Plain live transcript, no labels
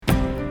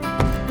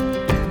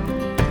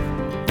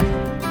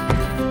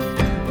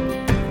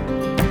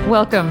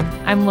Welcome.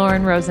 I'm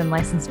Lauren Rosen,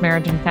 licensed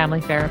marriage and family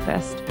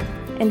therapist.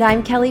 And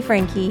I'm Kelly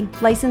Frankie,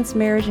 licensed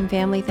marriage and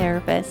family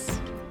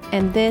therapist.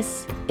 And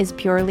this is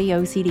Purely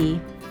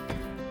OCD.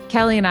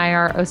 Kelly and I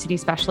are OCD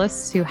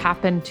specialists who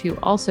happen to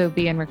also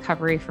be in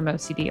recovery from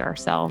OCD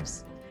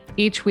ourselves.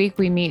 Each week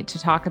we meet to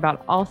talk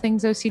about all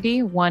things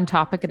OCD, one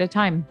topic at a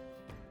time.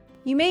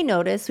 You may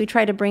notice we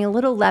try to bring a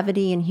little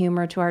levity and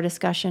humor to our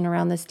discussion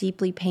around this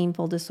deeply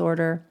painful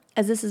disorder,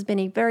 as this has been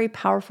a very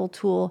powerful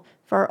tool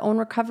for our own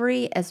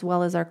recovery as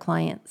well as our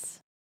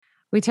clients.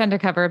 We tend to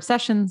cover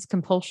obsessions,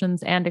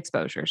 compulsions, and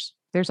exposures.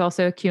 There's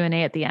also a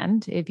Q&A at the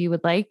end. If you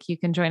would like, you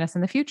can join us in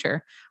the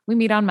future. We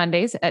meet on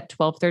Mondays at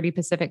 12:30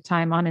 Pacific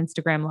time on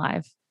Instagram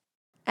Live.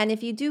 And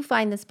if you do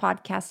find this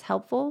podcast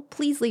helpful,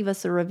 please leave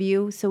us a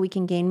review so we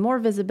can gain more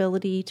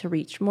visibility to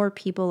reach more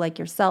people like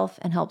yourself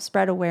and help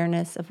spread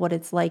awareness of what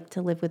it's like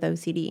to live with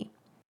OCD.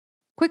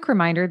 Quick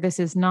reminder, this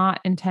is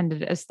not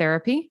intended as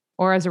therapy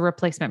or as a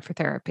replacement for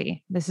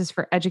therapy. This is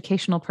for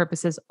educational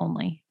purposes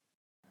only.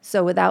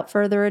 So without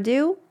further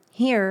ado,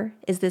 here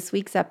is this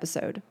week's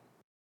episode.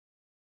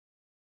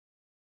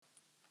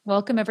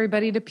 Welcome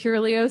everybody to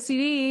Purely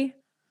OCD.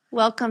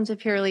 Welcome to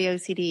Purely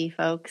OCD,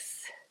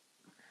 folks.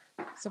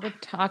 So we're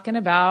talking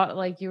about,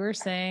 like you were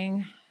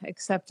saying,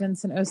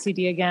 acceptance and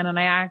OCD again. And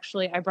I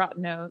brought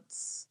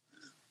notes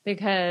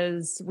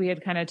because we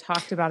had kind of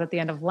talked about at the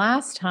end of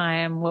last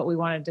time what we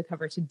wanted to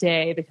cover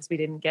today because we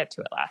didn't get to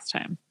it last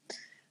time.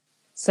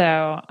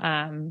 So,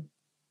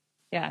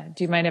 do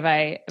you mind if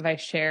I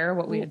share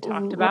what we had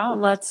talked about?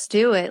 Let's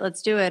do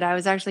it. I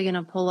was actually going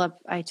to pull up,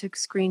 I took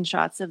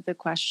screenshots of the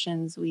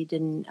questions we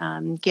didn't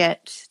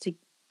get to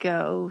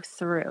go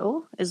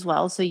through as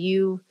well. So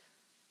you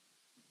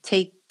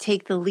take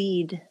the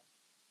lead.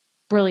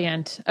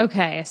 Brilliant.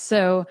 Okay.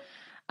 So,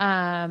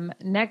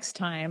 next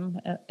time,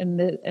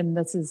 and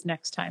this is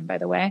next time, by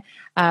the way,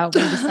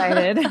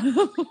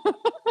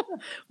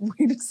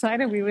 we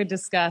decided we would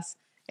discuss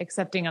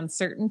accepting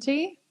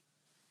uncertainty,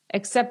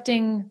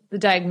 accepting the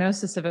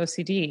diagnosis of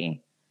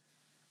OCD,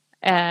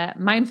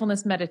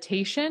 mindfulness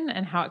meditation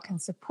and how it can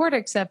support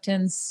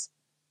acceptance,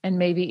 and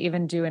maybe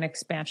even do an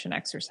expansion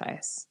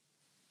exercise.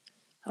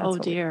 Oh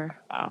dear.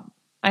 Wow.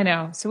 I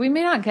know. So we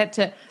may not get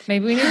to,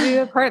 maybe we need to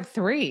do a part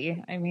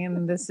 3. I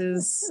mean, this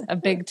is a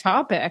big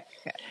topic.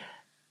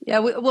 Yeah.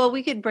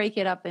 We could break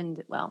it up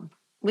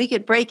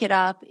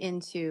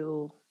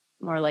into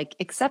more like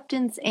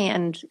acceptance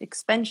and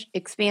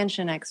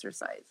expansion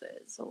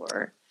exercises,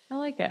 or. I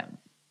like it.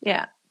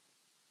 Yeah.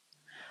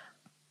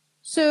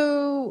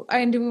 So,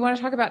 do we want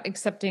to talk about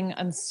accepting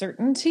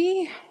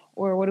uncertainty,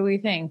 or what do we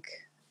think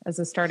as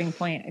a starting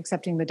point,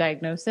 accepting the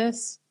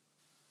diagnosis?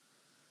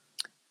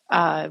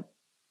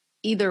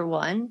 Either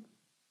one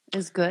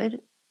is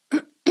good.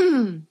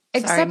 Accepting,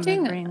 sorry,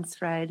 my brain's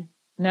fried.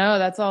 No,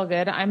 that's all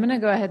good. I'm going to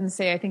go ahead and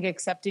say I think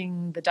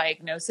accepting the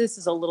diagnosis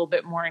is a little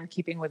bit more in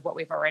keeping with what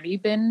we've already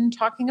been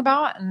talking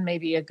about, and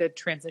maybe a good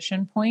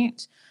transition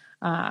point.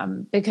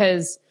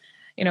 Because,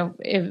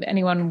 if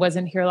anyone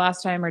wasn't here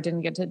last time or didn't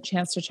get a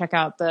chance to check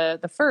out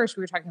the first,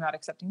 we were talking about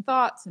accepting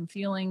thoughts and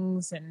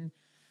feelings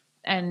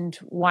and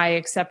why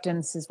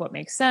acceptance is what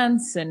makes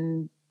sense.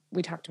 And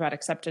we talked about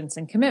acceptance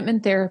and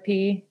commitment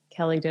therapy.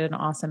 Kelly did an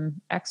awesome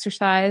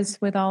exercise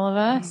with all of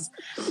us.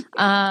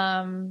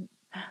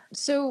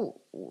 So,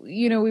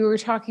 we were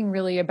talking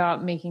really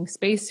about making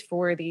space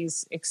for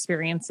these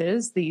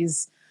experiences,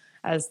 these,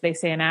 as they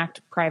say in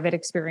ACT, private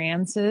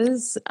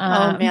experiences.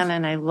 Oh man,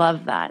 and I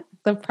love that.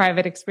 The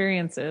private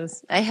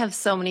experiences. I have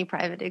so many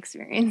private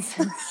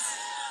experiences.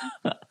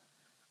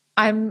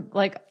 I'm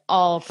like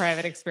all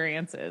private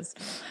experiences.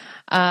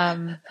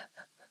 But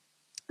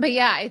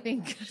yeah, I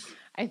think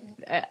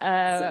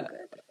so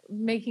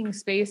making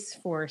space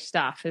for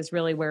stuff is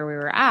really where we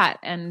were at.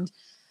 And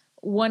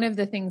one of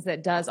the things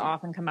that does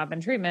often come up in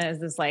treatment is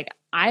this, like,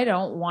 I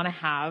don't want to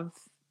have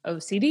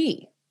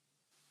OCD.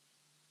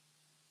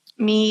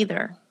 Me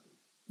either.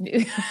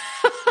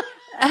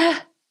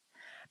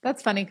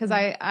 That's funny because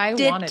I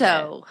wanted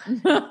it.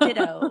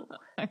 Ditto.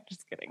 I'm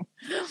just kidding.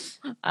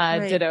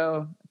 Right.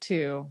 Ditto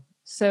too.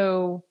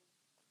 So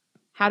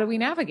how do we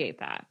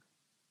navigate that?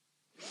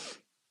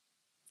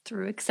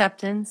 Through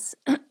acceptance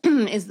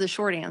is the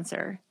short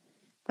answer.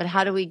 But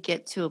how do we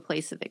get to a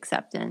place of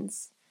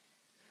acceptance?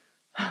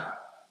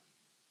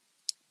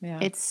 Yeah.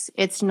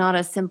 It's not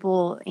a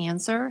simple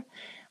answer.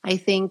 I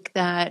think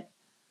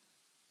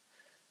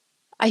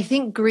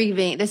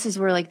grieving, this is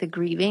where like the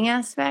grieving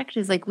aspect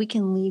is, like we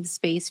can leave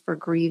space for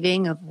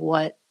grieving of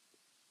what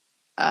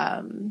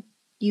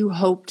you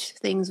hoped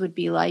things would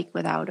be like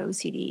without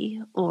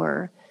OCD,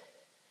 or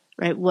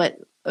right, what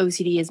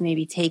OCD is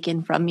maybe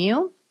taken from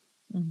you.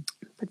 Mm-hmm.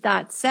 But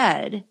that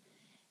said,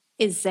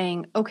 is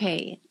saying,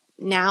 okay,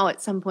 now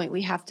at some point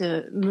we have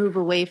to move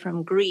away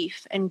from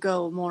grief and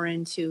go more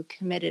into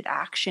committed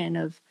action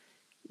of,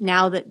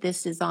 now that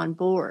this is on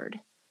board,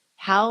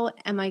 how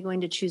am I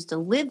going to choose to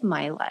live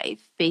my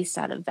life based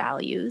out of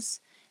values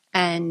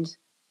and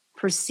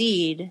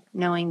proceed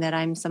knowing that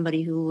I'm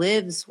somebody who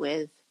lives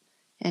with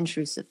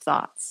intrusive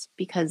thoughts?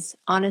 Because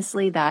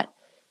honestly, that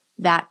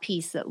that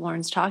piece that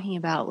Lauren's talking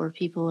about, where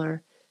people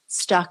are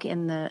stuck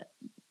in the,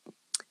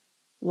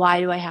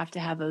 why do I have to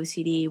have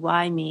OCD?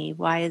 Why me?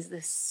 Why is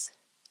this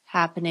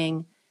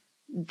happening?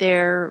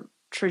 Their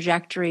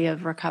trajectory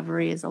of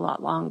recovery is a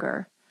lot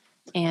longer.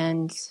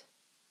 And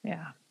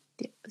yeah.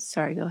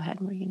 Sorry, go ahead,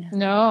 Marina.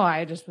 No,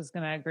 I just was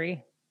going to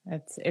agree.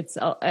 It's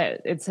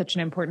such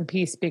an important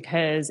piece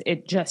because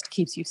it just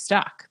keeps you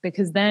stuck,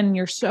 because then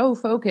you're so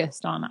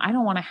focused on, I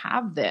don't want to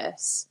have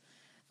this,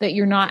 that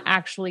you're not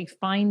actually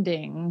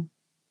finding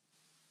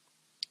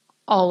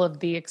all of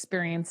the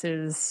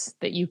experiences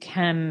that you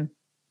can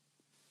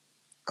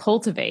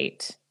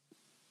cultivate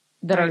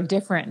that are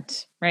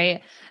different,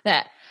 right?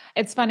 That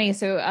it's funny.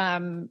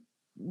 So,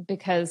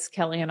 because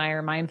Kelly and I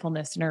are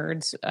mindfulness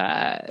nerds,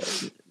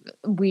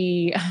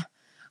 we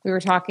were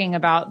talking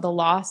about the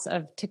loss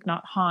of Thich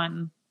Nhat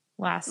Hanh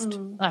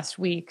last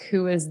week,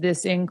 who is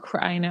this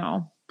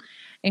incredible.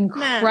 I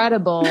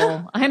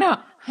know.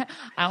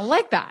 I don't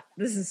like that.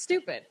 This is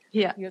stupid.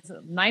 Yeah. He was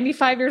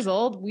 95 years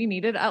old. We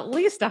needed at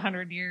least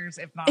 100 years,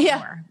 if not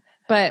more.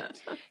 But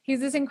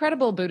he's this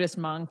incredible Buddhist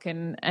monk.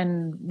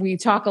 And we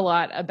talk a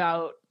lot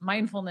about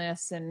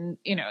mindfulness, and,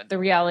 the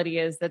reality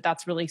is that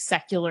that's really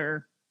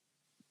secular.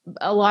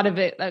 A lot of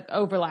it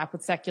overlap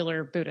with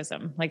secular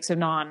Buddhism, so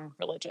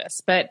non-religious,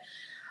 but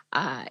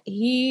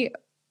he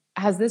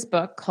has this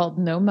book called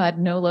No Mud,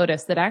 No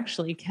Lotus that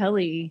actually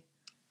Kelly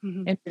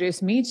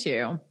introduced me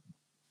to.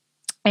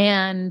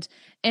 And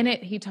in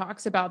it, he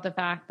talks about the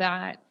fact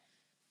that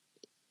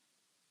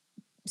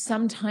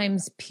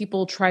sometimes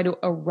people try to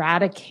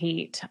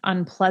eradicate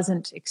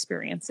unpleasant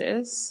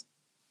experiences,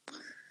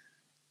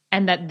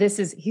 and that this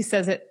is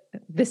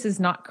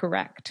not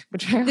correct,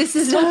 this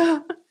is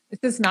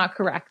not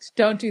correct.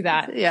 Don't do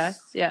that. Yeah.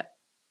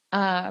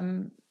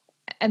 And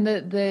I'm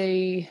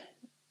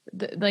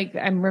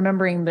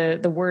remembering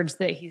the words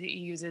that he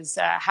uses.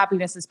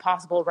 Happiness is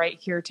possible right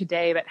here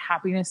today, but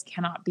happiness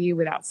cannot be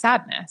without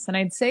sadness. And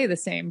I'd say the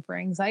same for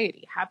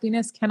anxiety.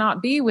 Happiness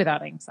cannot be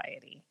without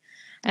anxiety.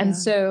 And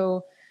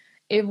so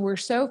if we're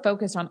so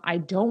focused on, I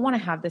don't want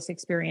to have this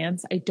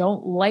experience, I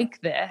don't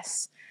like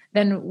this,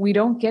 then we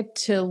don't get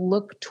to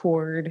look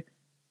toward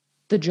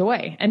the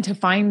joy and to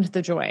find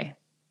the joy.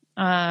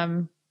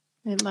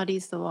 It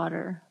muddies the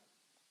water.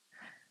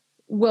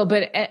 Well,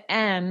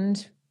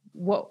 and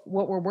what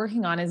we're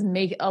working on is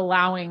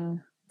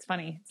allowing, it's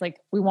funny. It's like,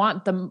 we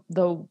want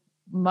the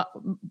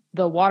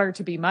water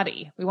to be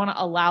muddy. We want to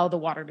allow the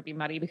water to be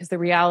muddy, because the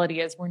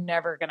reality is we're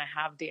never going to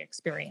have the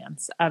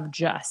experience of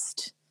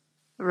just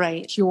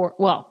pure.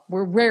 Well,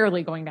 we're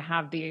rarely going to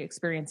have the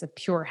experience of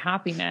pure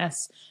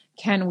happiness.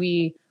 Can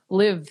we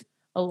live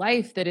a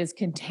life that is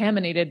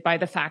contaminated by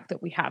the fact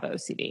that we have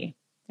OCD?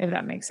 If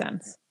that makes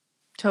sense.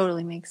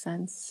 Totally makes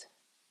sense.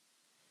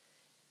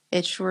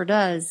 It sure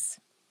does.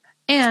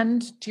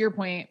 And to your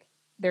point,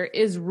 there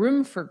is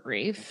room for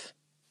grief,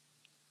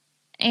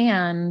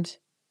 and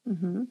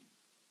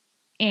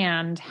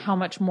how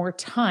much more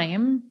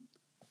time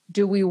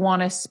do we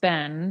want to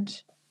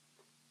spend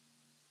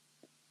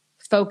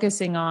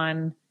focusing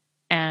on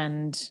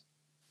and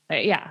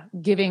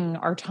giving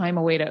our time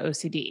away to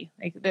OCD?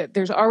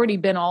 There's already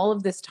been all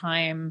of this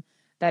time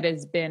that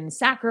has been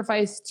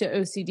sacrificed to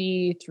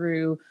OCD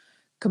through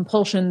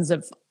compulsions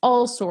of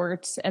all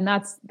sorts. And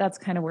that's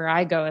kind of where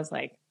I go, is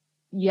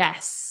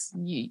yes,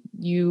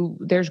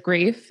 there's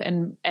grief,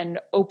 and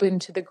open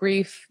to the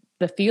grief,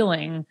 the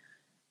feeling.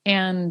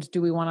 And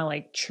do we want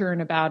to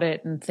churn about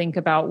it and think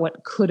about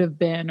what could have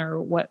been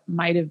or what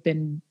might have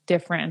been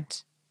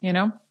different,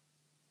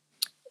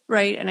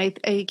 Right. And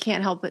I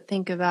can't help but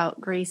think about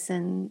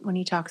Grayson when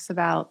he talks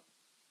about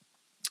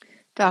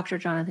Dr.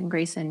 Jonathan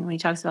Grayson, when he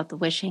talks about the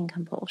wishing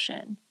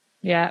compulsion.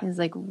 Yeah. He's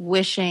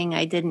wishing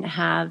I didn't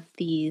have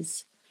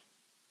these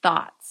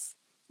thoughts.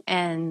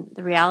 And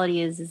the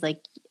reality is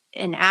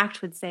an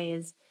ACT would say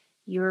is,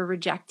 you're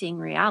rejecting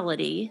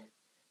reality,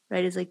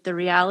 right? Is the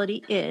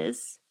reality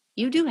is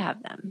you do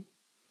have them.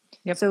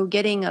 Yep. So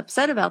getting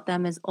upset about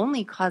them is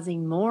only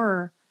causing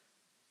more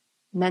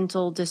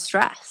mental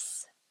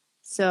distress.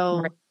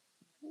 So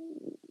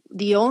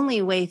the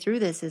only way through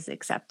this is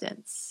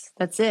acceptance.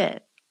 That's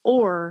it.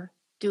 Or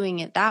doing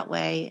it that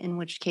way, in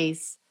which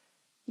case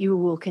you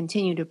will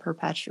continue to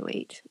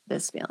perpetuate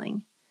this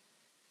feeling.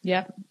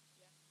 Yep.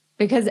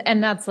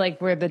 And that's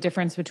where the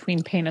difference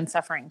between pain and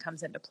suffering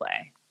comes into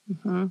play.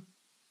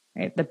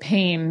 Right? The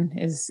pain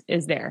is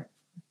there.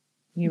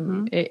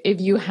 If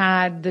you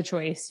had the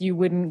choice, you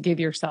wouldn't give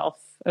yourself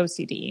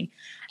OCD.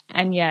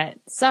 And yet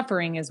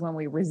suffering is when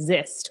we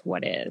resist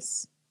what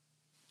is.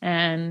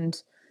 And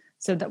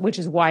so which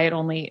is why the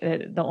only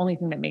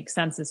thing that makes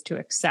sense is to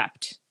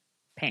accept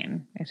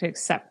pain, and to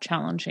accept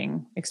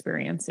challenging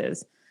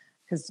experiences,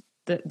 because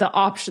the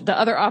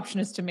other option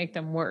is to make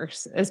them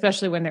worse,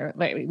 especially when they're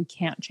we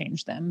can't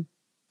change them.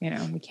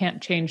 We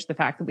can't change the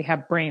fact that we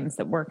have brains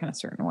that work in a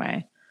certain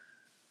way.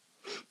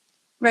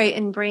 Right.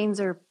 And brains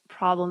are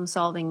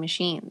problem-solving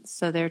machines.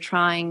 So they're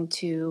trying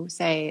to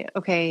say,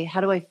 okay,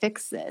 how do I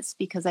fix this?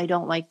 Because I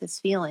don't like this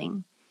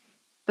feeling.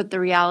 But the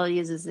reality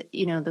is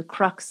the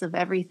crux of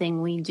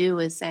everything we do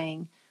is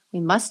saying, We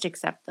must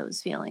accept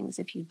those feelings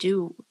if you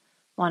do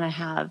want to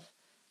have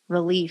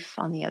relief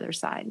on the other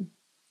side.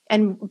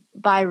 And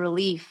by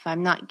relief,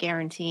 I'm not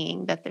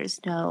guaranteeing that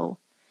there's no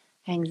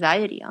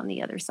anxiety on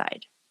the other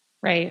side.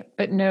 Right.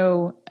 But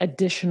no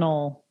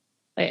additional,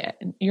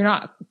 you're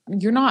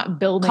not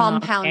building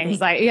compounding on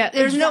anxiety. Yeah,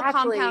 there's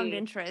exactly. no compound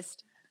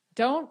interest.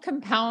 Don't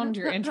compound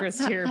your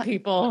interest here,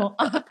 people.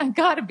 I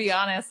gotta be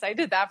honest. I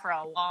did that for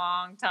a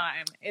long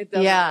time. It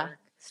doesn't work.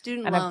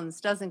 Student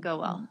loans doesn't go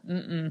well.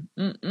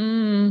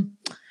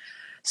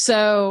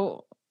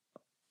 So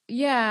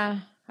yeah,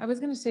 I was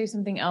going to say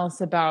something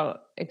else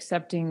about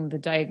accepting the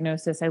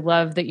diagnosis. I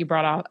love that you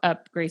brought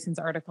up Grayson's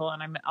article,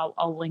 and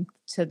I'll link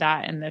to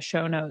that in the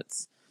show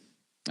notes.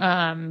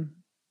 But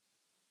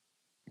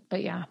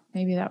yeah,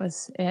 maybe that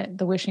was it.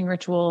 The wishing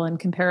ritual and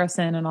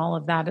comparison and all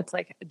of that. It's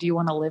like, do you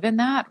want to live in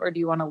that, or do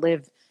you want to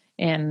live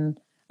in,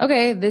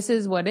 okay, this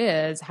is what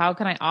is, how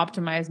can I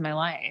optimize my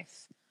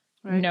life?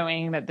 Right.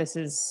 Knowing that this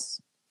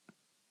is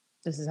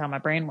how my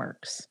brain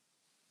works.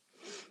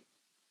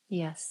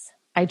 Yes.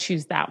 I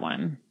choose that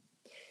one.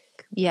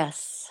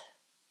 Yes.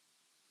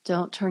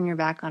 Don't turn your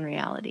back on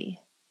reality.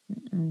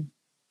 Mm-mm.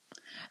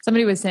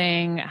 Somebody was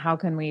saying, how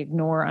can we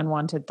ignore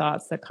unwanted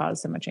thoughts that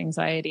cause so much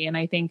anxiety? And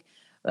I think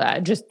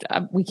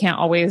we can't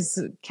always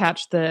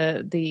catch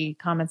the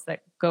comments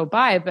that go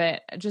by,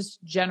 but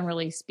just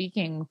generally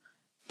speaking,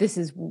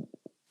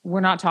 we're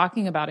not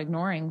talking about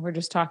ignoring. We're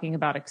just talking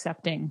about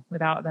accepting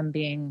without them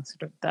being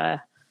sort of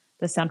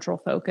the central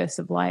focus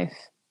of life.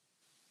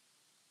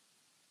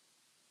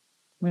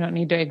 We don't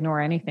need to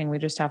ignore anything. We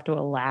just have to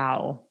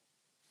allow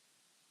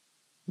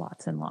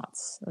lots and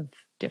lots of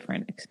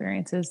different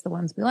experiences, the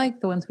ones we like,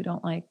 the ones we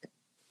don't like,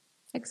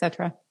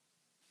 etc.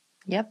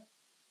 Yep.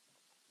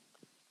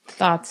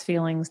 Thoughts,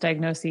 feelings,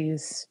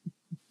 diagnoses,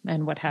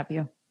 and what have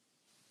you.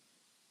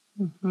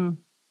 Mm-hmm.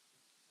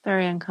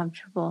 Very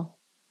uncomfortable.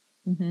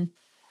 Mm-hmm.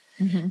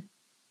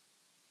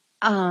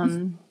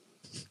 Mm-hmm.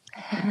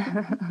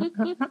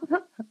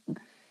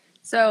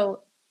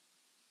 So,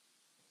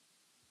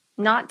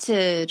 not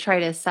to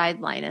try to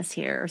sideline us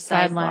here or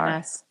sidebar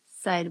us,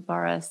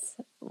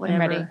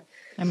 whatever.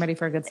 I'm ready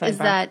for a good sidebar. Is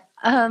that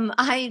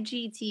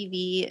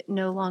IGTV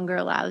no longer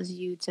allows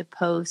you to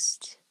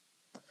post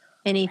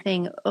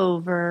anything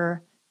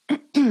over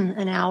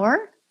an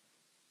hour.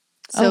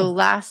 So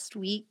last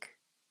week,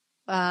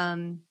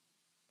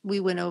 we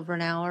went over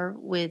an hour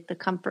with The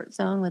Comfort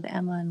Zone with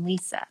Emma and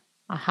Lisa.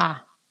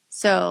 Aha.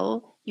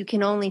 So you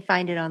can only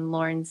find it on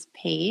Lauren's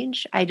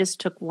page. I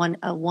just took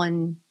a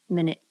 1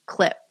 minute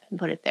clip and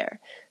put it there.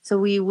 So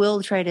we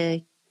will try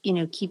to,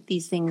 keep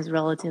these things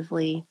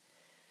relatively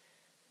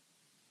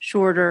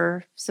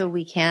shorter so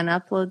we can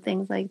upload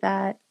things like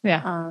that.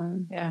 Yeah.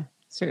 Yeah.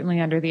 Certainly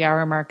under the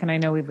hour mark. And I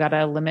know we've got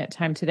to limit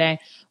time today.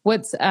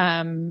 When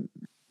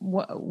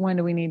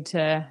do we need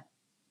to,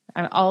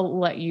 I'll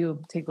let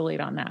you take the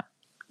lead on that.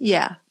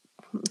 Yeah.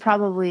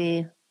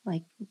 Probably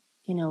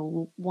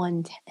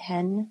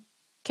 1:10.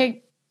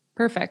 Okay.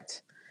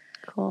 Perfect.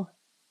 Cool.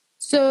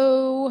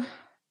 So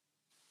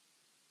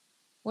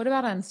what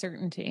about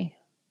uncertainty?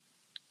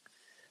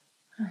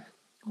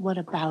 What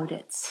about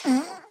it?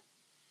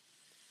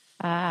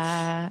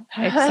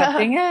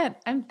 Accepting it.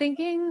 I'm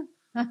thinking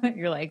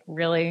you're like,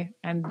 really?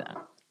 I'm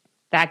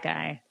that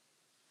guy.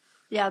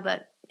 Yeah,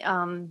 but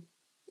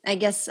I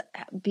guess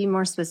be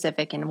more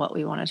specific in what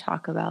we want to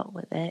talk about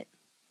with it.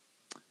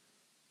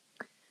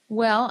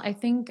 Well, I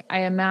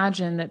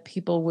imagine that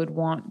people would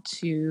want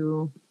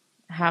to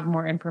have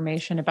more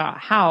information about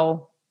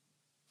how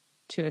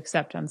to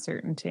accept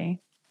uncertainty.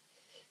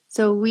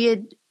 So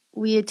we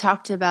had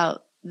talked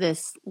about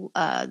this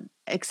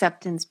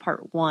acceptance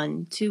part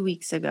 1 2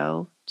 weeks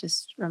ago,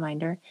 just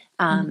reminder,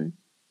 and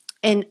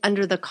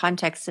under the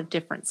context of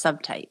different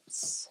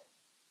subtypes,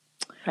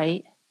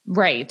 right?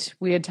 Right.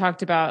 We had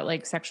talked about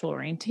like sexual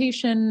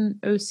orientation,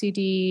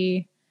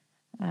 OCD,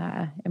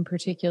 in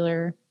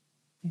particular,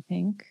 I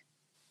think.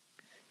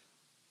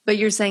 But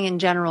you're saying in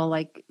general,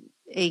 like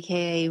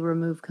AKA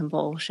remove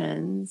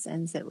compulsions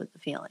and sit with the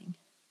feeling.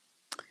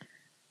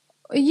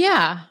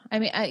 Yeah. I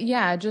mean,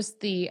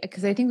 just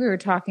because I think we were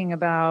talking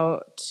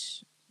about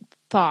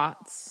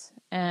thoughts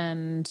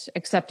and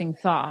accepting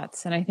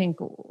thoughts. And I think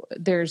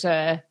there's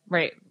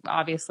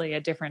obviously a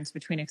difference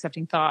between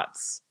accepting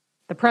thoughts,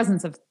 the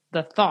presence of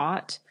the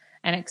thought,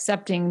 and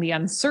accepting the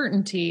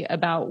uncertainty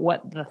about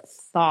what the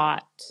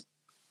thought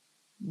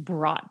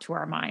brought to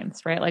our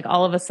minds, right? Like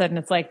all of a sudden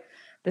it's like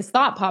this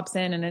thought pops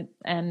in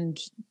and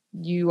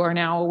you are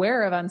now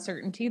aware of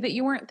uncertainty that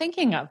you weren't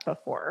thinking of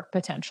before,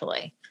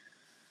 potentially.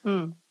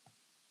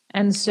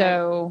 And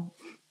so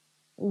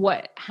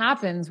what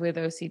happens with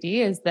OCD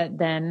is that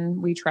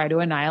then we try to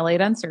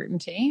annihilate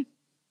uncertainty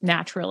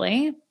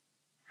naturally.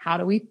 How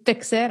do we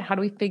fix it? How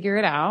do we figure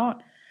it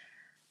out?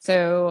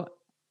 So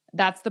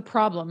that's the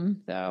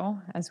problem, though,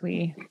 as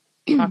we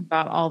talk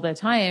about all the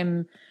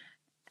time.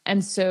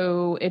 And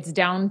so it's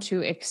down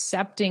to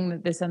accepting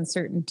that this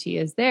uncertainty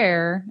is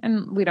there.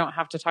 And we don't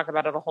have to talk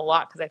about it a whole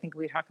lot because I think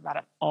we talk about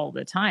it all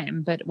the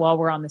time. But while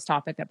we're on this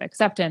topic of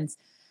acceptance,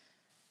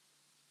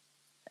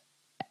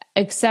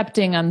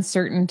 accepting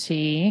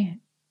uncertainty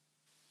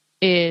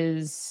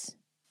is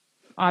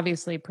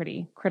obviously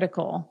pretty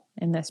critical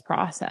in this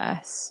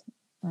process.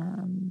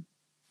 And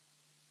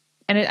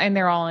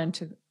they're all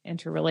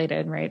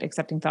interrelated, right?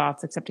 Accepting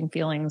thoughts, accepting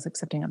feelings,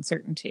 accepting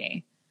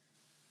uncertainty.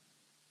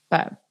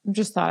 But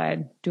just thought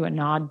I'd do a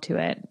nod to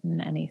it,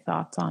 and any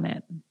thoughts on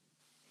it?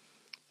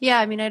 Yeah,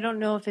 I mean, I don't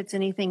know if it's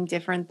anything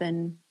different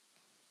than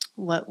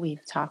what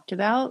we've talked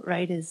about,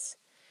 right? Is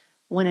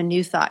when a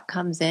new thought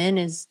comes in,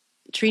 is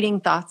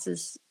treating thoughts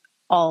as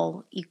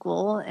all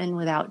equal and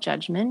without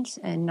judgment,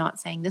 and not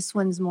saying this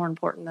one's more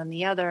important than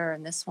the other,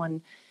 and this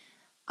one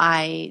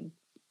I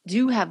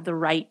do have the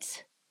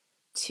right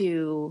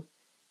to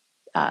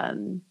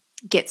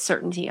get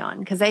certainty on.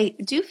 Because I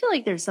do feel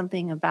like there's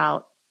something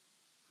about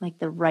like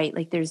the right,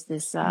 like there's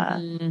this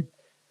not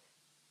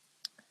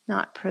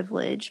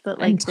privilege, but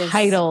like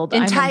entitled.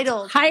 I'm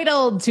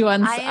entitled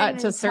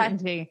to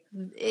certainty.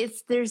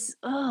 There's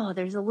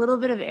a little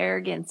bit of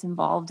arrogance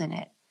involved in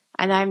it.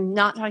 And I'm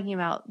not talking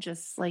about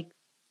just like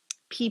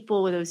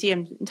people with OCD.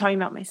 I'm talking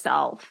about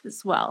myself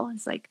as well.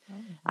 It's like,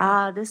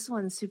 this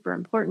one's super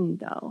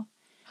important though.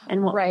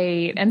 And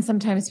right. And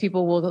sometimes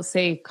people will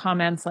say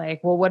comments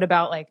like, well, what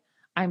about like,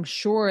 I'm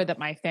sure that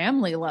my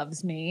family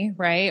loves me,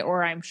 right?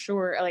 Or I'm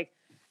sure like,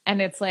 and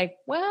it's like,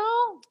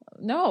 well,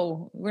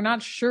 no, we're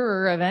not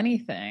sure of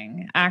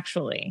anything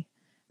actually,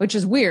 which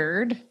is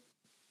weird.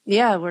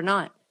 Yeah, we're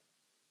not.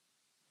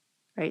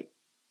 Right.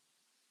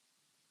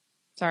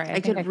 Sorry. I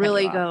could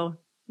really go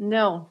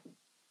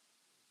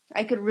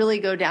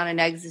down an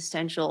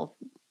existential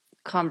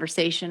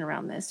conversation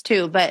around this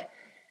too. But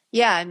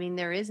yeah, I mean,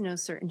 there is no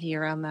certainty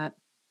around that.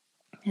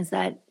 Is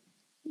that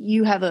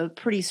you have a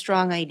pretty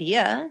strong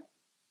idea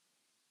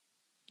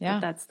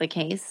that that's the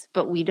case,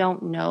 but we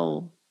don't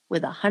know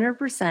with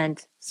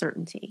 100%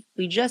 certainty.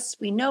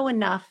 We know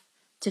enough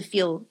to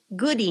feel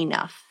good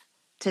enough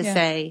to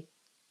say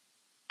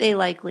they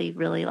likely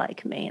really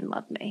like me and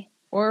love me.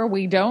 Or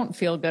we don't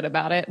feel good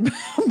about it,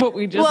 but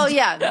we just... Well,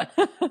 yeah.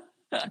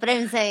 But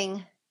I'm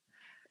saying,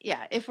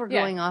 yeah, if we're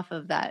going off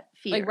of that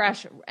fear. Like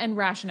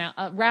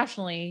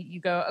rationally,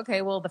 you go,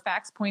 okay, well, the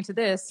facts point to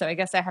this, so I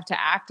guess I have to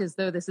act as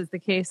though this is the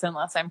case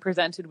unless I'm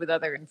presented with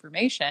other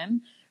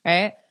information,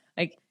 right?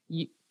 Like,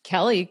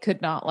 Kelly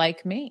could not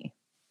like me.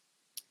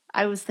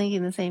 I was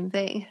thinking the same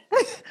thing.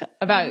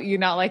 About you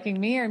not liking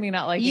me or me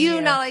not liking you?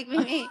 You not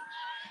liking me.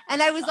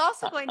 And I was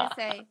also going to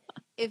say,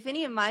 if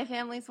any of my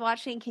family's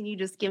watching, can you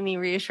just give me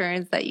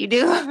reassurance that you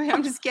do?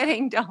 I'm just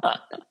kidding. Don't.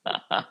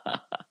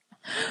 I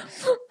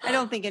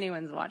don't think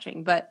anyone's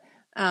watching, but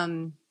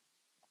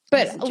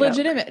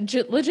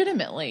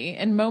legitimately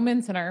in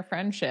moments in our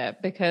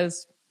friendship,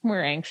 because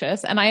we're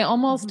anxious, and I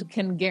almost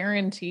can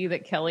guarantee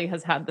that Kelly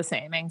has had the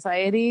same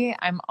anxiety.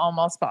 I'm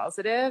almost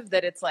positive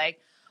that it's like,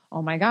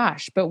 oh my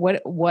gosh, but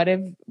what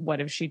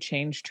if she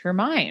changed her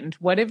mind?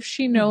 What if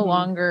she no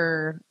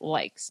longer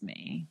likes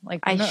me?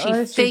 Like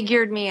she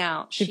figured me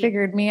out. She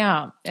figured me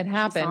out. It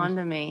happened. She's on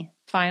to me.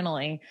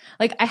 Finally.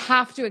 Like I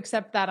have to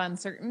accept that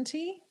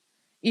uncertainty,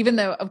 even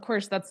though of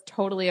course that's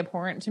totally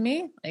abhorrent to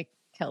me. Like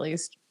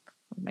Kelly's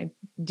my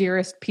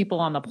dearest people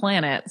on the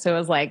planet. So it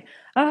was like,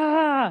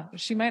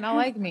 she might not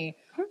like me.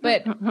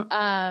 But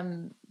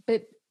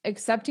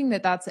accepting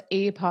that that's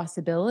a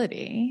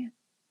possibility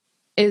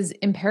is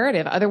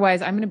imperative.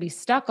 Otherwise, I'm going to be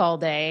stuck all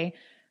day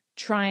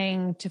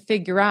trying to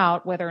figure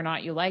out whether or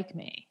not you like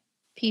me.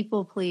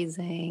 People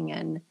pleasing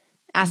and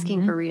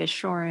asking for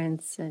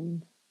reassurance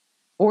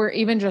or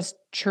even just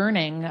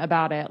churning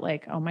about it.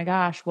 Like, oh my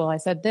gosh, well, I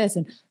said this,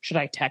 and should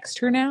I text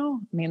her now?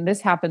 I mean, this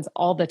happens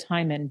all the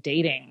time in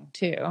dating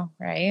too,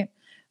 right?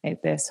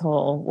 Like this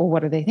whole, well,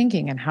 what are they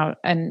thinking and how,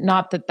 and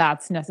not that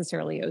that's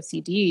necessarily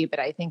OCD, but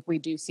I think we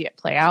do see it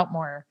play out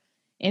more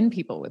in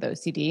people with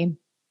OCD.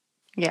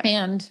 Yeah.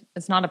 And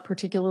it's not a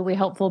particularly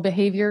helpful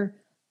behavior,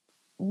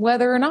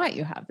 whether or not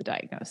you have the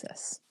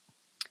diagnosis.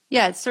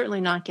 Yeah, it's certainly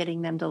not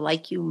getting them to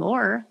like you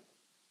more.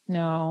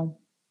 No.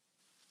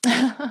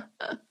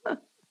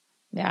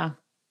 Yeah.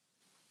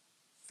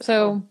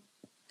 So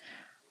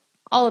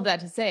all of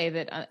that to say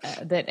that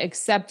that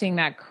accepting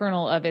that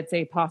kernel of it's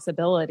a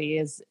possibility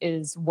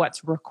is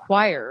what's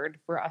required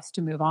for us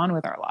to move on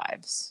with our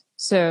lives.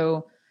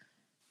 So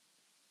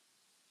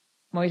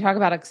when we talk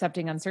about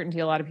accepting uncertainty,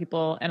 a lot of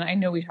people, and I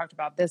know we talked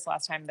about this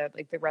last time, that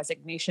like the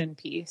resignation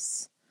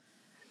piece,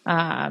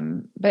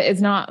 but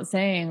it's not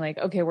saying like,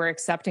 okay, we're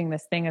accepting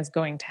this thing is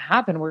going to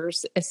happen. We're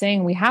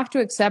saying we have to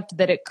accept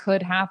that it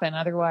could happen.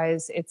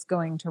 Otherwise it's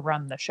going to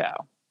run the show.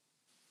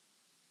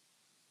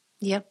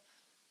 Yep.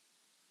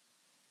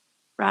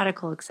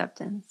 Radical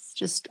acceptance,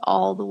 just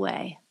all the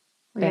way.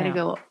 We're going to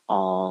go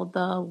all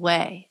the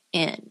way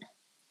in.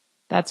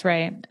 That's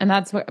right. And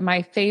that's what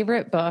my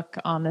favorite book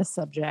on this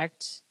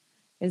subject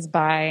is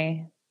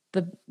by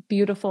the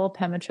beautiful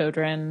Pema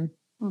Chodron,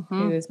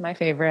 who is my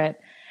favorite.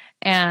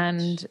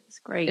 And it's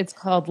great. It's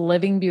called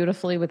Living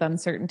Beautifully with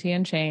Uncertainty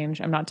and Change.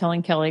 I'm not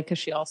telling Kelly because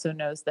she also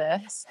knows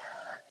this,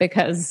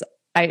 because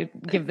I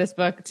give this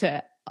book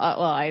to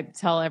well, I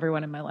tell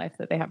everyone in my life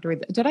that they have to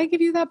read that. Did I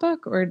give you that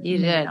book or You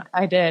did.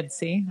 I did.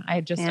 See,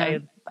 Yeah.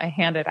 I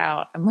hand it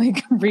out. I'm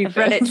like, read I've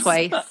read it this.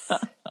 twice.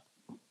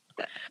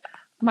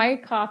 My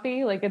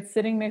copy, like it's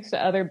sitting next to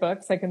other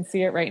books. I can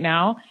see it right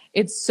now.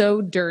 It's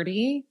so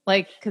dirty,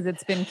 like, cause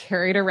it's been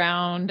carried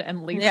around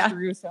and leafed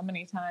through so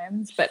many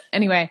times. But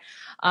anyway,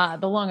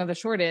 the long of the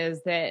short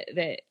is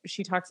that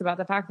she talks about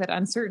the fact that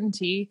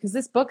uncertainty, cause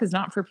this book is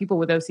not for people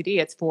with OCD.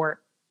 It's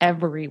for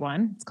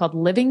everyone. It's called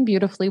Living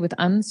Beautifully with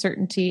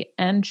Uncertainty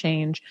and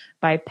Change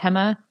by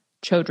Pema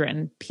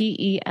Chodron,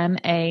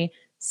 Pemacho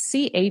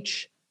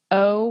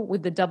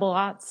with the double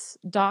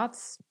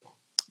dots,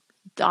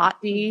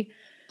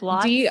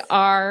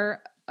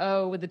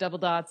 DRO with the double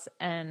dots,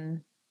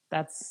 and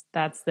that's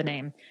the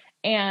name.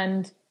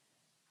 And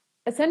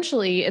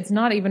essentially, it's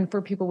not even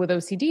for people with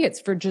OCD,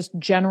 it's for just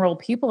general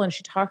people. And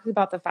she talks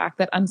about the fact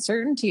that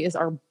uncertainty is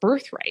our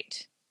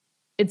birthright.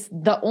 It's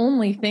the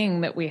only thing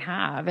that we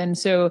have. And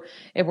so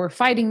if we're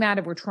fighting that,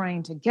 if we're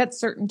trying to get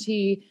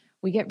certainty,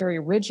 we get very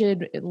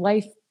rigid.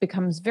 Life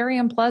becomes very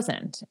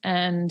unpleasant.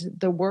 And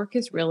the work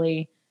is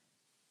really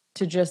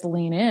to just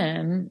lean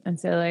in and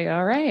say, like,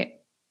 all right,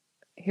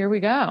 here we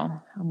go.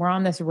 We're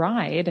on this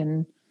ride,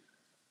 and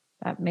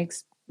that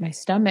makes my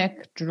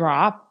stomach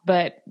drop,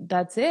 but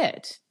that's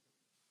it.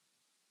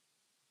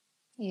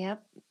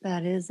 Yep,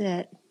 that is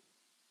it.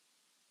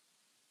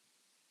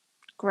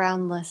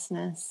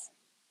 Groundlessness.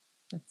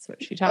 That's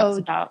what she talks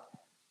about.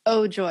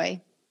 Oh,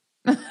 joy.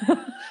 The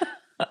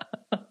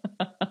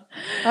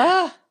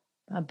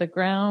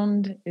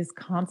ground is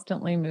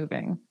constantly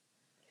moving.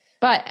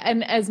 But,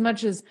 and as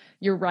much as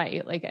you're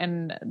right, like,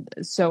 and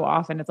so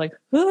often it's like,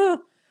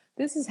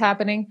 this is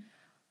happening.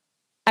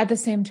 At the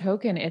same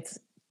token, it's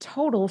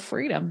total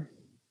freedom.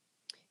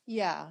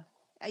 Yeah.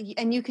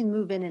 And you can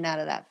move in and out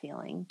of that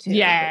feeling too.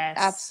 Yes.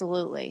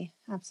 Absolutely.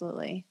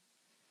 Absolutely.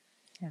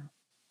 Yeah.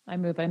 I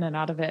move in and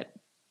out of it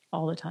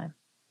all the time.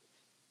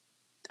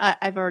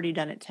 I've already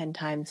done it 10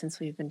 times since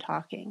we've been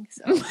talking.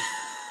 So,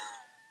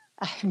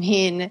 I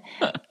mean,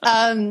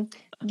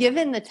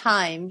 given the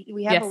time,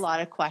 we have a lot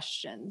of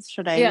questions.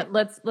 Should I? Yeah,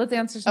 let's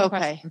answer some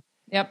questions.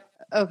 Yep.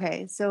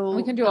 Okay. So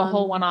we can do a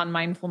whole one on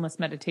mindfulness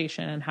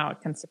meditation and how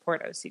it can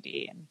support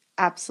OCD. And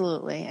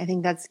absolutely. I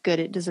think that's good.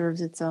 It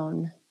deserves its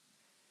own.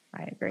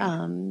 I agree.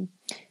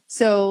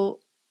 So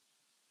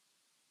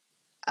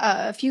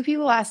a few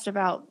people asked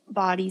about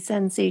body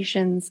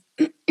sensations.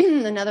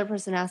 Another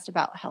person asked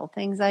about health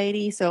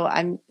anxiety. So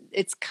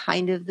it's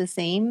kind of the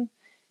same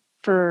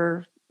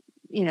for,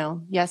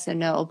 yes and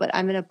no, but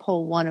I'm going to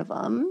pull one of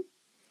them.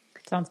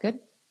 Sounds good.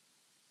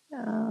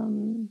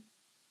 And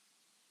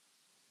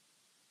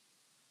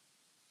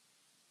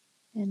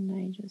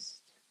I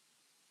just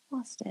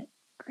lost it.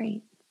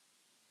 Great.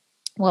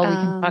 Well, we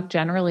can talk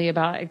generally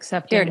about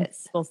accepting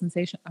physical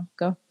sensation. Oh,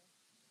 go.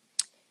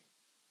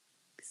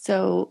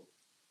 So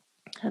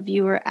a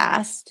viewer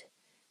asked,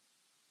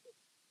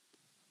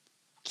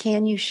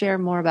 can you share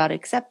more about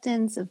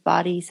acceptance of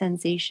body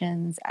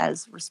sensations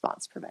as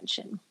response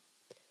prevention?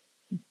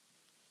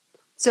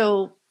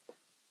 So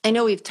I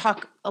know we've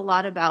talked a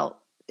lot about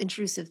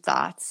intrusive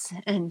thoughts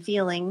and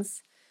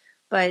feelings,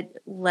 but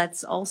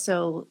let's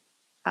also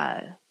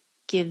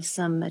give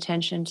some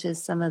attention to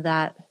some of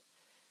that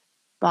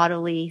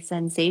bodily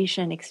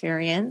sensation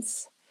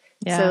experience.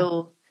 Yeah.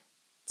 So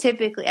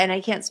typically, and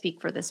I can't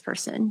speak for this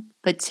person,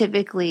 but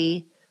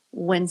typically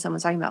when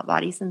someone's talking about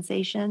body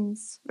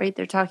sensations, right,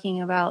 they're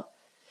talking about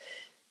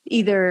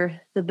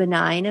either the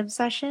benign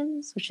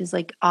obsessions, which is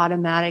like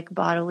automatic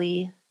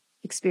bodily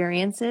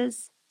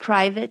experiences,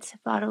 private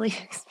bodily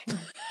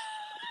experiences,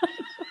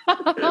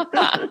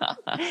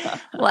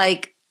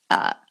 like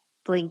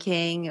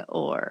blinking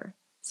or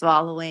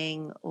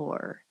swallowing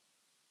or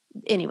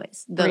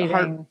anyways, the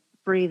heart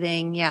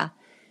breathing. Yeah.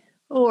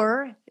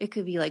 Or it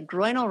could be like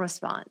groinal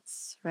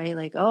response, right?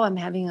 Like, oh, I'm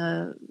having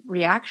a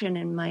reaction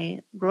in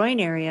my groin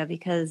area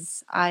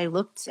because I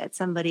looked at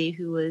somebody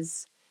or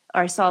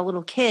I saw a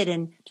little kid,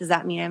 and does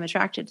that mean I'm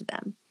attracted to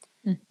them?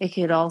 It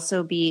could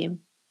also be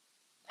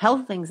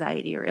health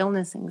anxiety or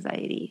illness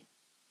anxiety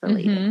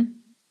related,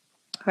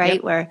 right?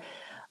 Yep. Where,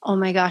 oh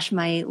my gosh,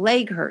 my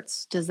leg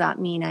hurts. Does that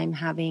mean I'm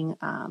having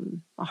a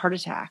heart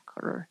attack,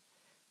 or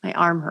my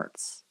arm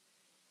hurts?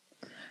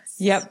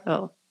 Yep.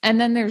 So, and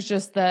then there's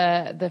just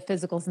the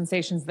physical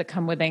sensations that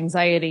come with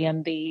anxiety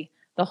and the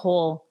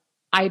whole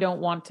I don't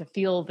want to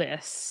feel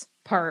this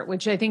part,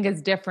 which I think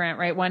is different,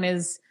 right? One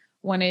is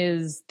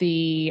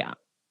the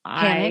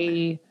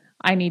panic.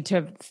 I need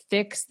to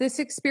fix this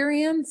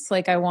experience.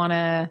 Like I want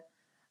to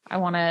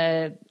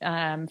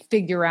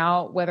figure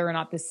out whether or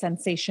not this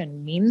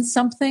sensation means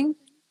something.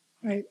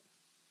 Right.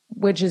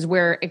 Which is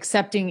where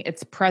accepting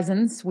its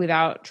presence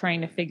without trying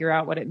to figure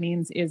out what it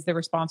means is the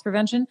response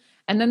prevention.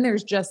 And then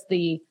there's just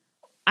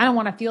I don't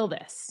want to feel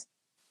this.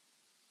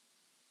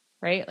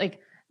 Right? Like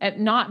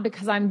not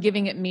because I'm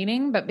giving it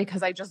meaning, but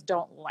because I just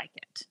don't like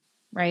it.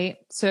 Right?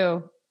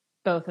 So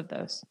both of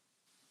those.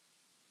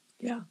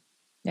 Yeah.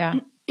 Yeah.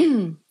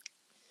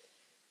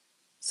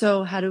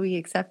 So how do we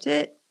accept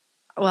it?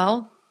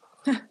 Well,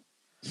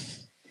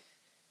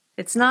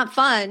 It's not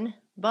fun,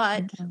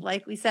 but Mhm.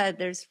 like we said,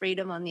 there's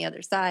freedom on the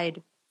other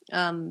side.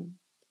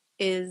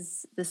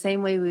 Is the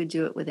same way we would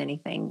do it with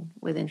anything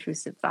with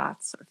intrusive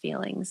thoughts or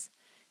feelings.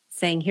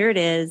 Saying, here it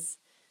is,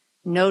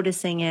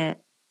 noticing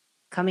it,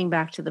 coming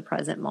back to the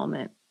present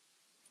moment.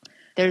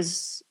 Go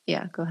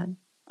ahead.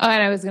 Oh,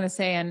 and I was going to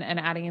say, and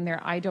adding in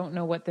there, I don't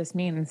know what this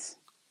means,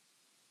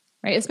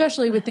 right?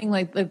 Especially with things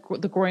like the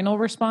groinal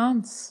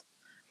response,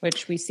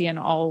 which we see in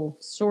all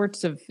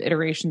sorts of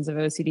iterations of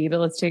OCD. But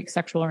let's take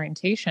sexual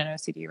orientation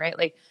OCD, right?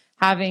 Like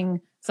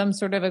having some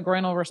sort of a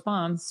groinal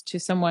response to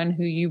someone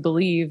who you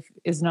believe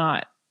is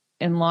not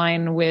in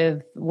line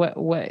with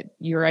what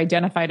you're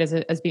identified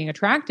as being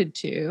attracted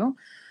to.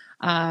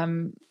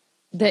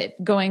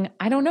 That going,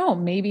 I don't know,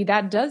 maybe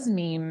that does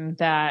mean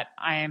that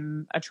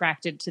I'm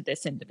attracted to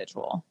this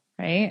individual,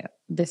 right?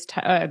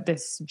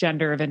 This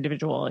gender of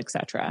individual,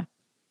 etc.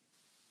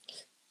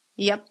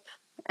 Yep.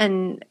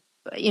 And,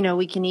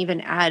 we can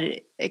even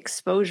add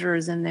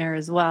exposures in there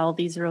as well.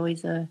 These are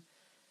always a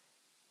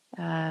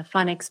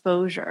fun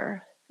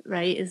exposure,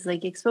 right? Is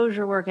like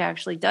exposure work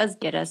actually does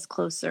get us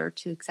closer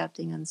to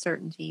accepting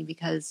uncertainty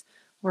because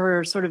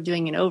we're sort of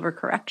doing an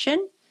overcorrection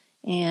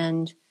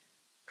and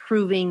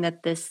proving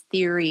that this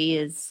theory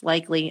is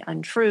likely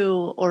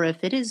untrue, or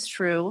if it is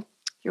true,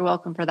 you're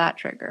welcome for that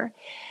trigger,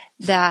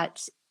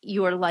 that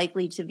you are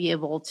likely to be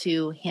able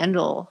to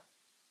handle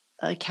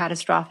a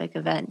catastrophic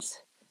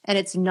event. And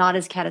it's not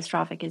as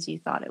catastrophic as you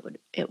thought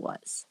it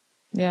was.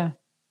 Yeah.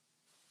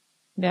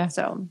 Yeah.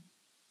 So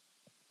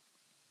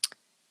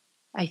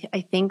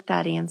I think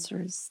that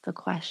answers the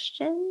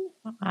question.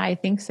 I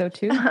think so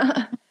too.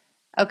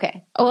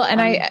 Okay. Oh, well,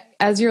 and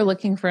as you're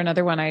looking for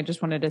another one, I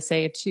just wanted to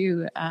say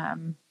too,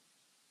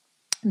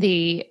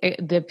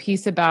 the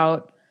piece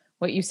about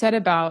what you said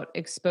about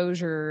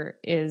exposure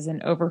is an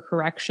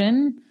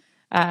overcorrection,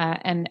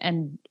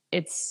 and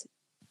it's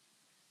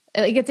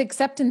like it's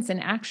acceptance in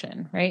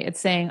action, right? It's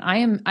saying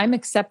I'm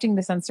accepting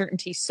this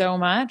uncertainty so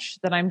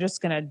much that I'm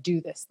just going to do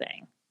this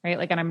thing, right?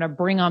 Like, and I'm going to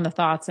bring on the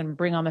thoughts and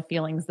bring on the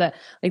feelings. That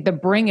like the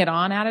bring it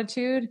on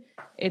attitude.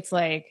 It's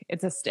like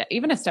it's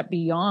even a step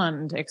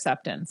beyond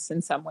acceptance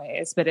in some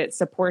ways, but it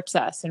supports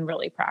us in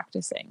really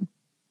practicing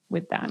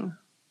with that.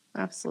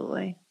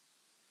 Absolutely.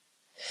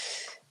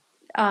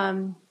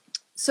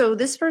 So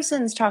this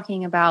person's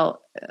talking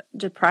about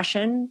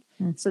depression.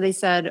 So they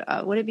said,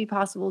 would it be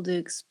possible to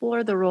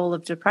explore the role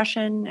of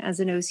depression as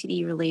an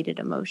OCD related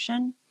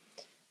emotion?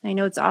 I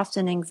know it's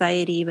often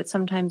anxiety, but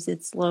sometimes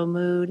it's low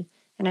mood.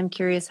 And I'm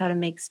curious how to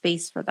make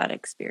space for that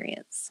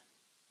experience.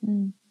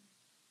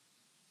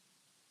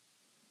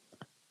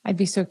 I'd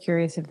be so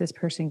curious if this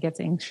person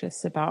gets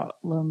anxious about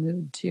low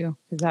mood too,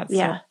 because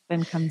that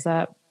then comes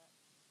up.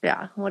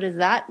 Yeah. What does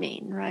that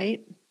mean,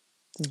 right?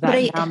 Does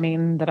that now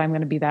mean that I'm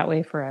going to be that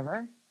way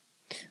forever?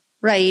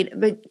 Right.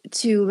 But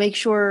to make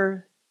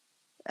sure,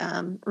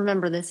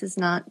 remember, this is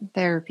not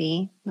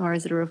therapy, nor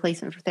is it a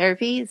replacement for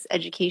therapy. It's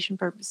education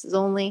purposes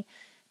only.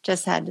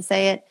 Just had to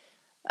say it.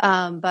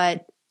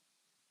 But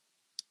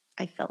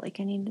I felt like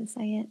I needed to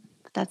say it.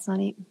 But that's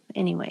not it.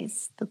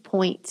 Anyways, the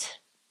point,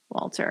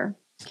 Walter,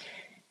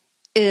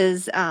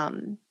 is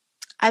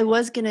I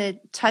was going to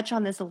touch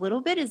on this a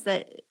little bit, is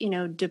that,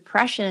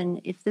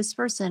 depression, if this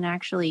person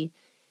actually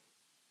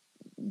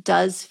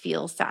does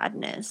feel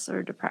sadness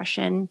or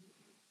depression,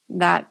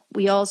 that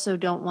we also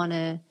don't want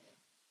to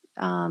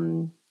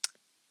kind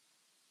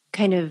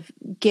of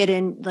get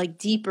in like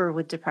deeper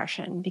with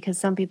depression, because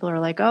some people are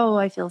like, oh,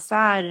 I feel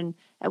sad. And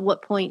at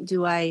what point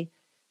do I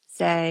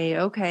say,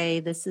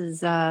 okay, this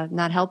is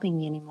not helping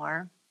me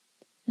anymore?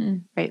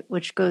 Right.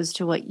 Which goes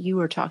to what you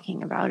were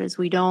talking about, is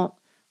we don't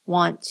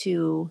want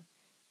to,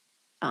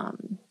 I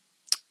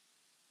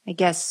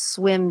guess,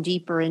 swim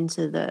deeper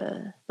into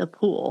the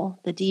pool,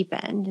 the deep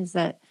end, is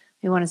that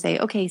we want to say,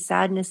 okay,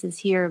 sadness is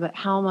here, but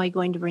how am I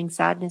going to bring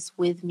sadness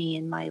with me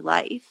in my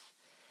life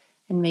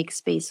and make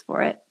space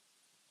for it?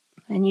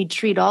 And you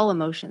treat all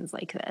emotions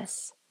like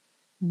this.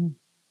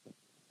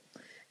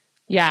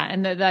 Yeah.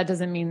 And that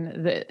doesn't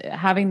mean that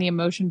having the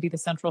emotion be the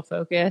central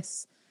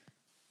focus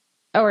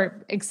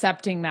or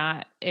accepting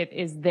that it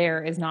is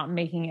there is not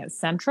making it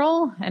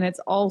central. And it's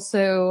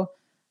also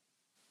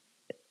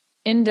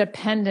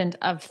independent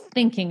of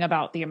thinking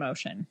about the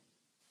emotion.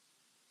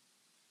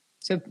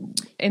 So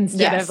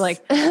instead of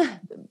like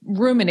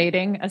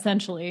ruminating,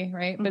 essentially,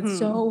 right? But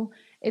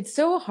it's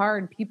so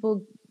hard.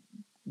 People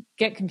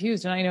get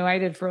confused. And I know I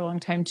did for a long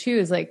time too,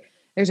 is like,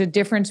 there's a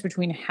difference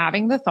between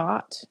having the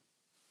thought,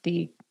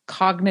 the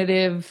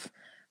cognitive,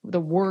 the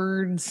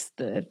words,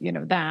 that,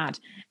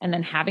 and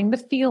then having the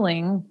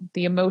feeling,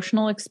 the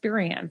emotional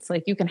experience.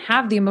 Like you can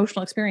have the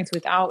emotional experience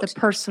without the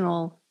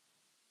personal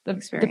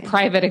experience, the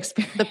private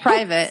experience, the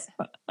private.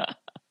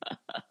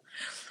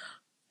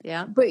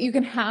 Yeah. But you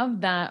can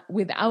have that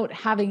without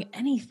having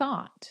any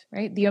thought,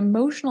 right? The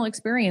emotional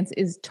experience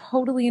is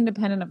totally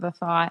independent of the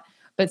thought.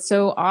 But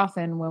so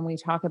often when we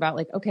talk about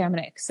like, okay, I'm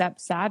going to accept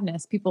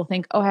sadness, people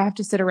think, oh, I have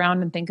to sit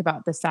around and think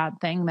about the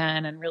sad thing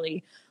then and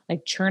really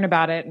like churn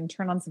about it and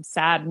turn on some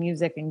sad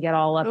music and get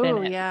all up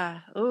in it.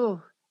 Yeah.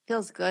 Oh,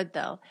 feels good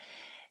though.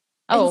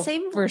 Oh,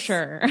 for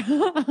sure.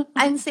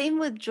 And same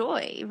with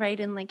joy, right?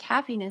 And like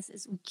happiness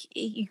is,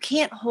 you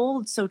can't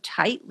hold so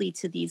tightly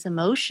to these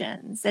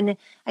emotions. And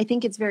I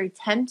think it's very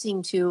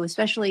tempting to,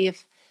 especially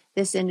if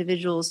this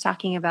individual is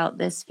talking about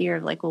this fear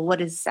of like, well, what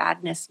does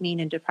sadness mean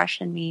and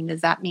depression mean?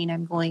 Does that mean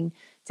I'm going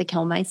to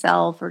kill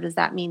myself? Or does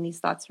that mean these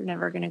thoughts are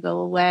never going to go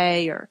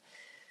away? Or,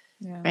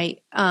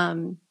 right.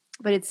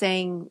 But it's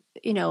saying,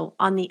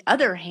 on the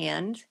other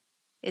hand,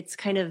 it's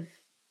kind of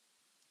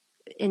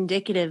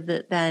indicative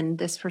that then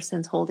this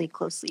person's holding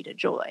closely to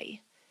joy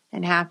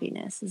and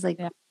happiness. Is like,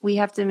 we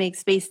have to make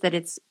space that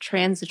it's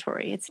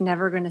transitory. It's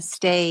never going to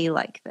stay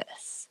like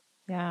this.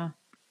 Yeah.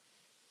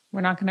 We're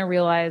not going to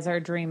realize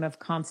our dream of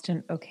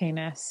constant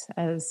okayness,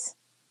 as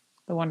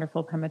the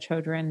wonderful Pema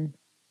Chodron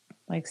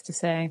likes to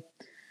say.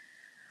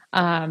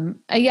 And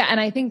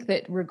I think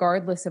that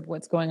regardless of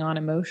what's going on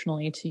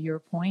emotionally, to your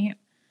point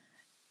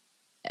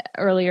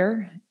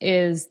earlier,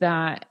 is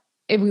that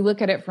if we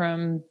look at it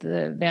from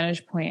the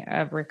vantage point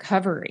of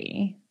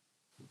recovery,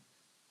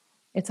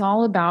 it's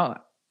all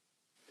about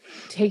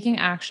taking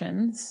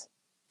actions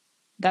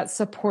that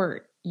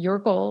support your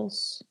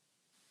goals,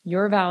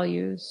 your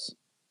values,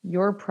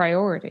 your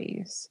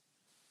priorities,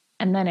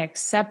 and then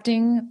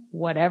accepting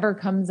whatever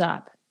comes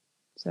up.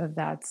 So if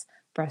that's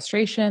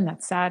frustration,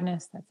 that's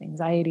sadness, that's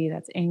anxiety,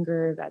 that's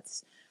anger,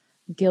 that's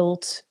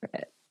guilt,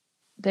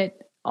 that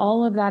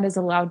all of that is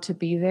allowed to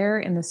be there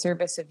in the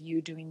service of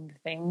you doing the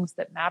things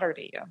that matter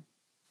to you.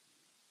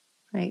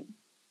 Right.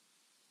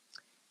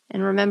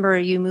 And remember,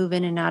 you move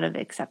in and out of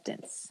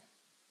acceptance.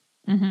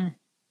 Mm-hmm.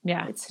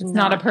 Yeah. It's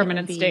not a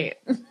permanent state.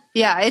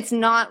 Yeah. It's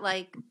not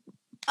like,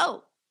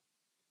 oh,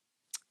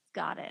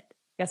 got it.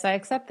 Guess I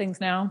accept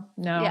things now.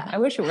 No, I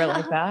wish it were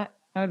like that.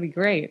 That would be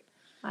great.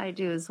 I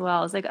do as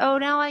well. It's like, oh,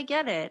 now I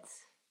get it.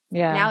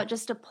 Yeah. Now it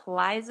just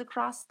applies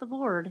across the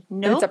board.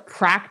 No, it's a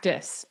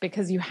practice,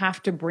 because you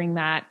have to bring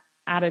that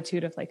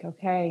attitude of like,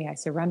 okay, I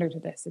surrender to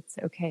this. It's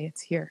okay.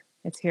 It's here.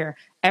 It's here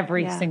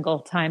every single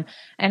time.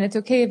 And it's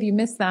okay if you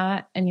miss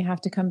that and you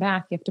have to come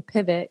back. You have to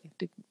pivot.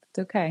 It's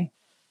okay.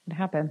 It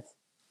happens.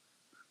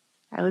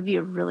 I would be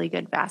a really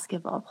good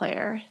basketball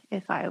player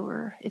if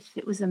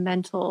it was a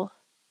mental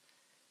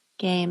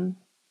game.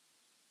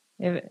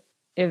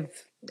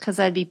 Because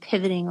I'd be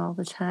pivoting all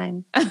the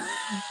time.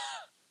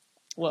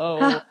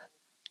 Whoa.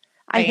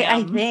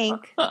 I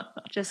think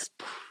just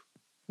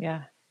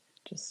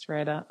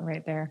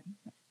right there.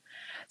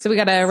 So we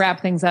got to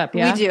wrap things up.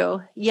 Yeah, we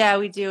do. Yeah,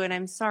 we do. And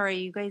I'm sorry,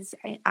 you guys,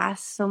 I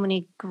asked so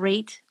many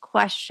great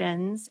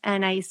questions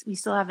and we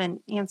still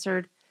haven't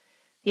answered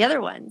the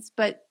other ones,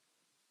 but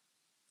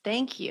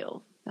thank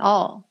you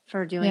all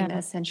for doing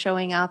this and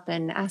showing up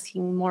and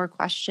asking more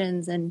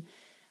questions. And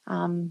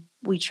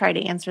we try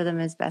to answer them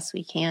as best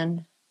we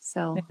can.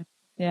 So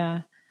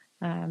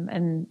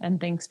and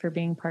thanks for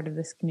being part of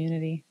this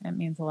community. It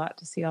means a lot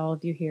to see all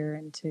of you here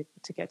and to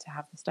get to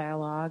have this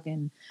dialogue.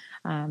 And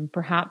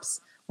perhaps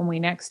when we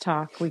next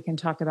talk, we can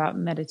talk about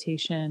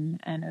meditation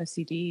and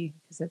OCD,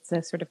 because it's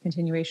a sort of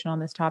continuation on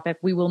this topic.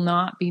 We will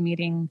not be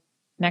meeting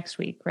next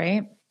week,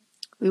 right?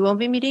 We won't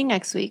be meeting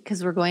next week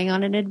because we're going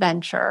on an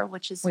adventure,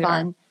 which is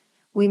fun.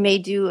 We may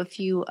do a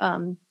few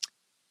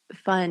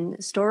fun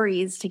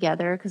stories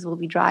together because we'll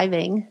be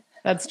driving.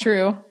 That's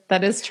true.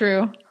 That is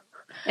true.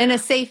 In a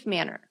safe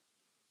manner.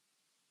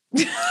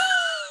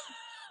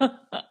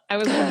 I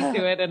was going to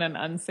do it in an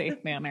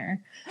unsafe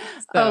manner.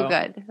 So. Oh,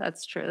 good.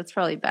 That's true. That's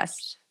probably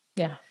best.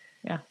 Yeah.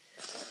 Yeah.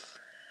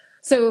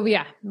 So week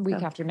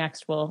after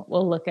next, we'll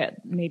look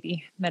at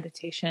maybe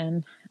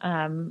meditation.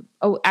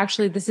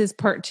 Actually, this is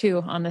part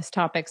 2 on this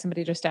topic.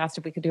 Somebody just asked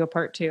if we could do a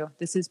part 2.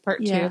 This is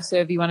part 2. So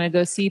if you want to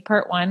go see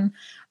part 1,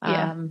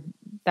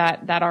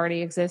 that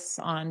already exists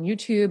on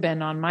YouTube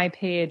and on my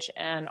page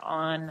and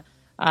on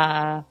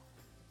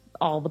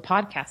all the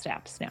podcast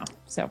apps now.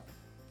 So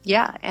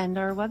and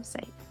our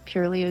website,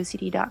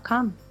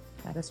 purelyocd.com.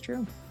 That is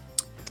true.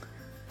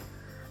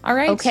 All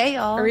right. Okay,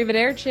 all.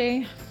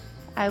 Arrivederci.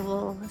 I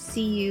will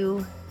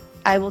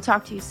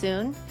talk to you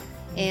soon,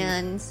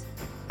 and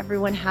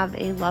everyone have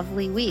a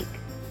lovely week.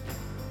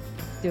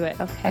 Do it.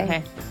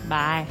 Okay.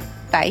 Bye.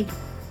 Bye.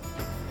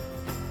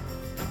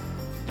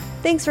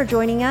 Thanks for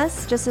joining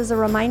us. Just as a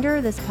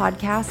reminder, this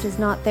podcast is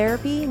not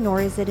therapy,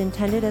 nor is it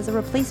intended as a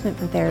replacement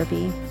for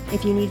therapy.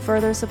 If you need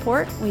further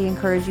support, we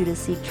encourage you to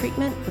seek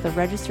treatment with a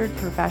registered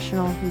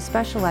professional who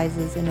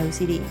specializes in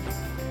OCD.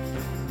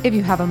 If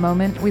you have a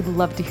moment, we'd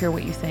love to hear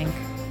what you think.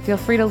 Feel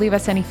free to leave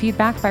us any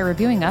feedback by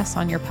reviewing us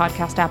on your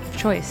podcast app of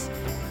choice.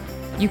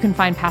 You can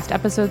find past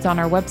episodes on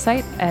our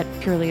website at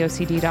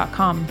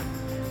purelyocd.com.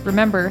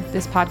 Remember,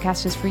 this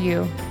podcast is for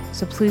you,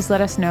 so please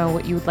let us know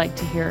what you would like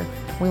to hear.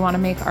 We want to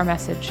make our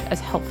message as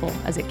helpful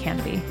as it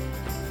can be.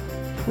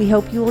 We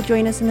hope you will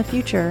join us in the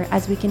future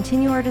as we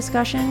continue our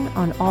discussion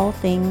on all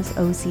things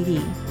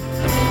OCD.